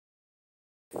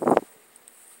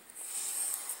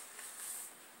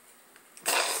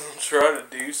I'm trying to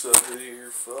do something here.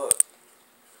 Fuck.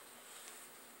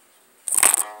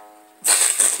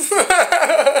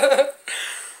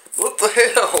 What the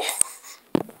hell?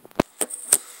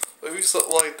 Maybe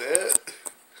something like that.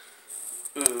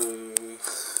 I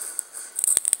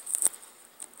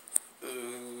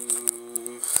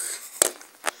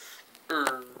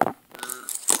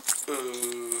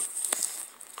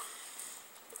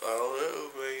don't know,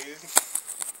 man.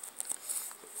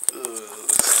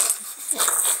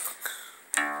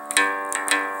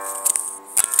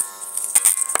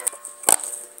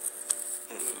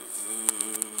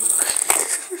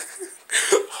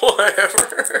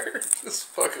 Whatever. This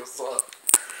fucking sucks.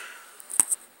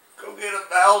 Go get a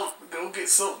mount. Go get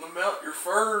something to mount your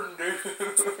fern, dude.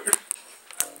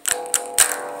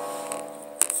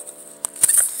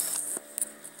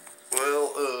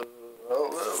 Well, I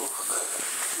don't know.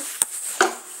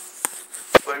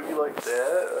 Maybe like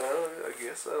that. I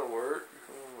guess that'll work.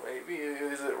 Maybe.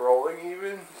 Is it rolling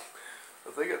even?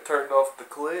 I think I turned off the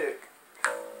click.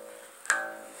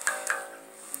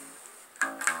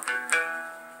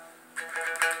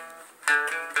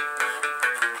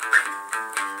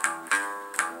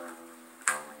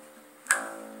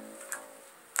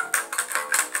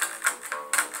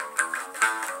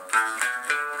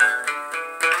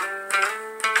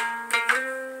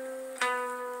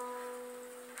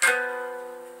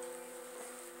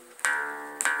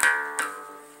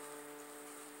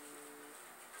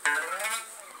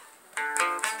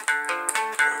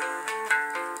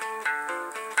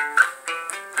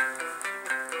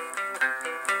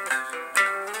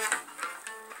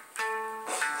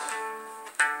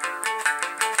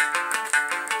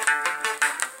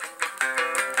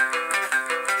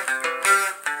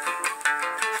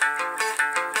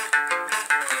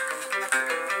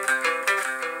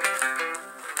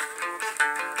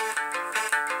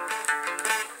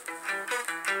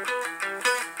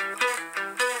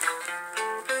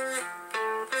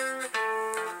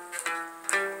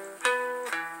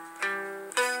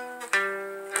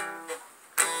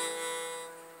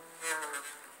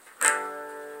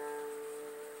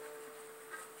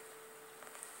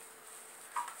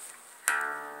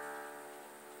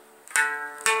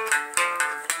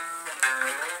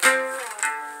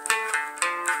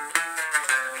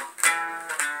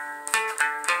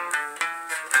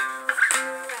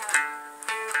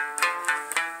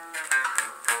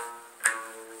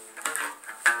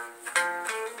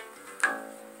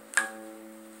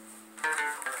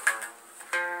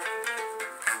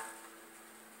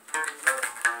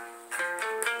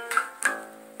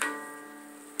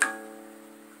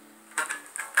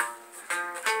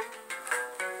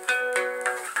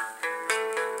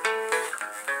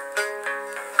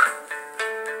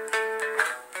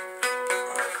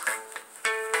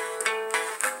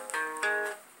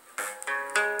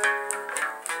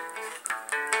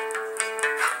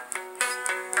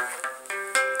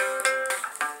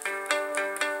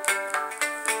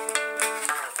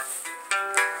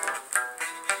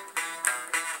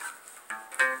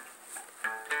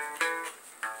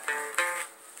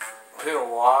 Been a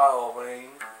while, man.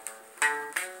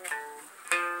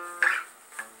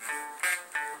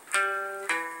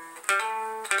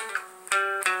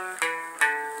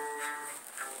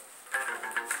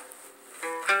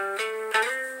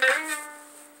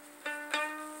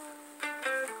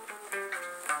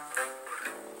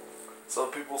 Some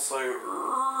people say,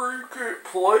 you can't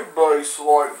play bass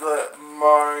like that,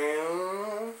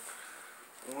 man.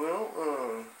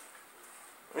 Well,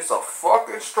 it's a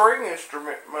fucking string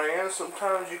instrument, man.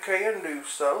 Sometimes you can do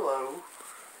solo.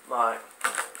 Like,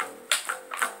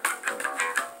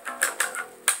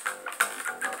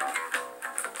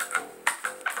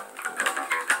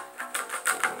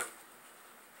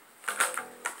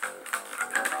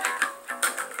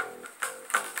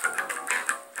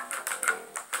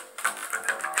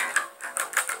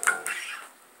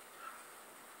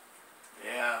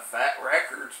 yeah, Fat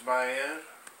Records, man.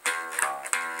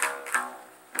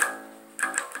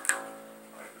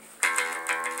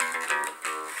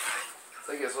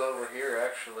 I think it's over here,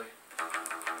 actually.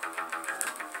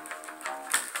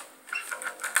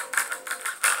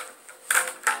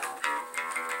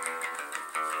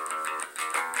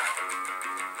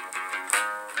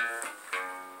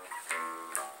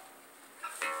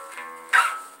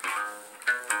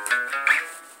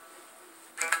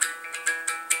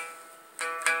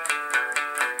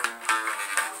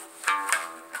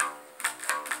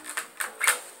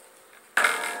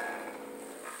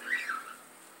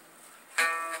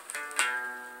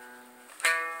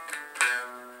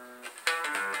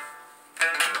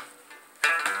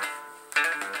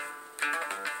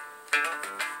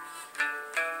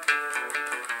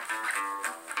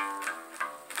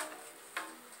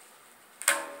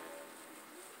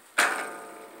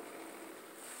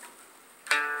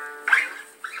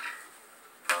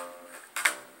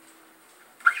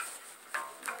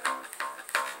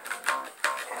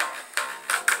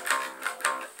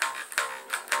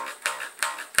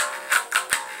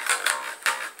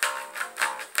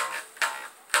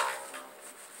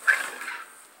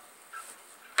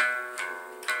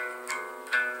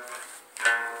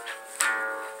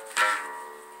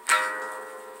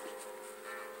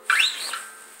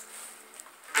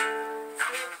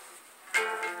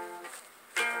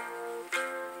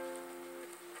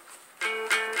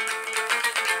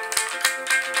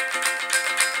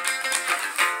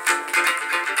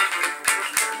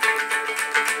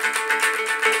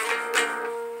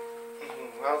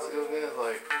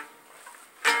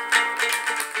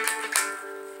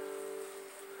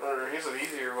 here's an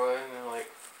easier one, and like.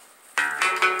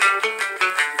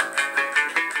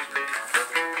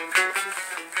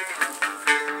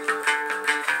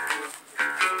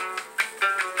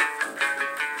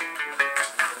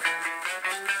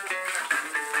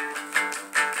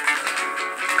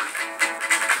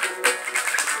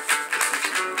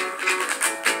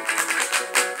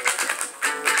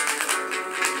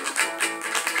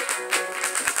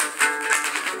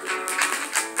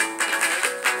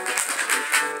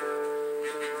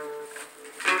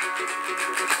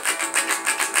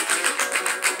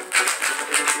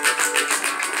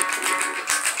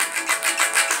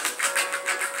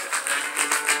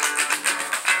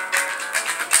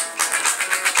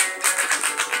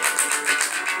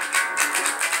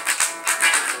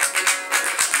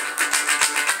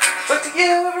 Talk to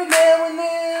you every now and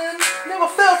then. Never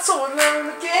felt so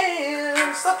alone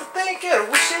again. Stop to think and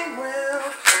wishing well.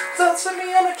 Thoughts of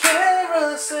me on a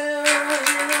carousel.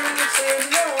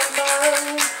 Saying you're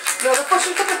mine. Never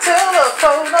pushing to the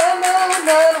telephone. I know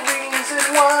not a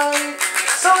reason why.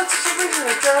 Silence is a reason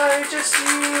to die. Just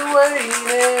you wait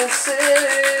and see.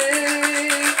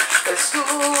 That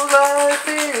school life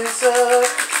is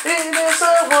it is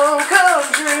a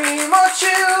welcome dream. Aren't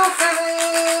you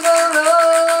feeling alone?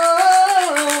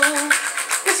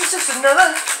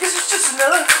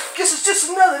 Guess it's just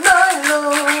another night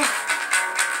alone.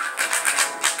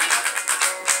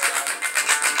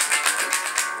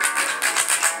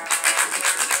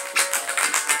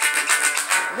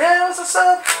 Now it's a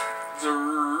sub.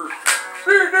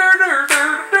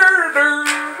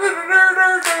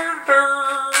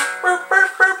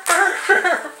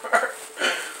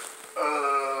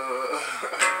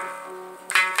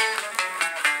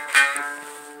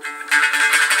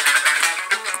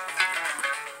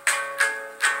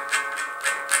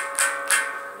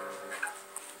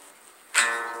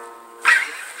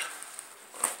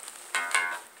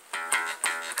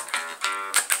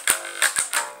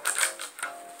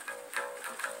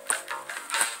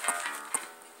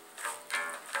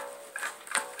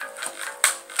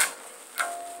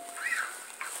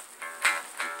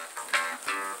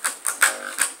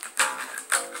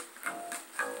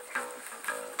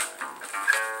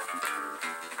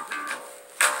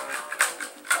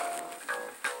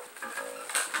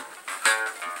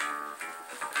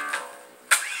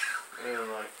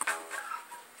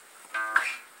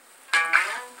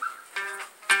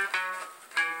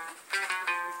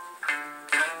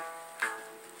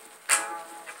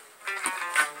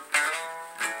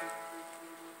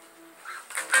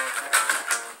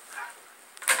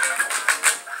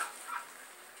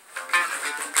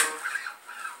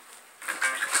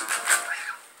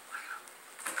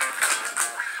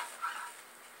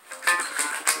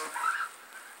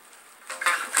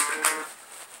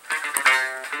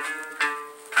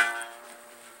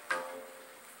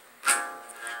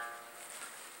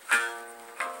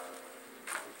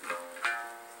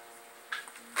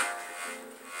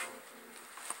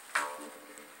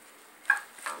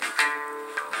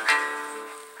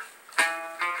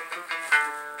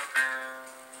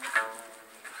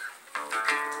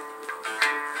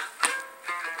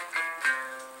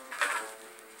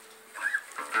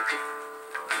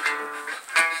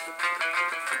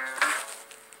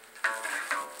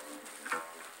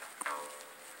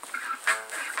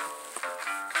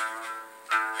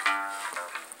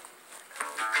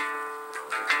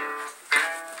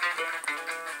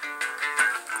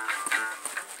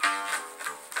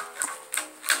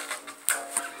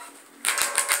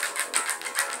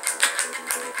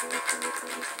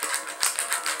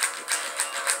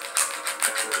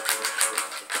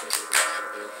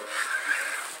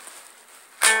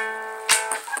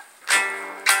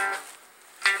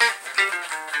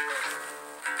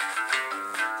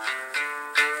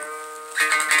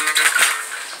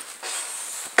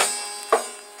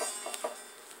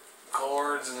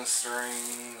 And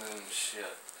strings and shit,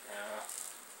 yeah.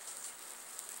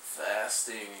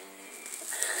 Fasting.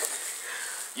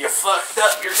 You fucked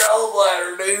up your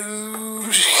gallbladder,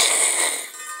 dude.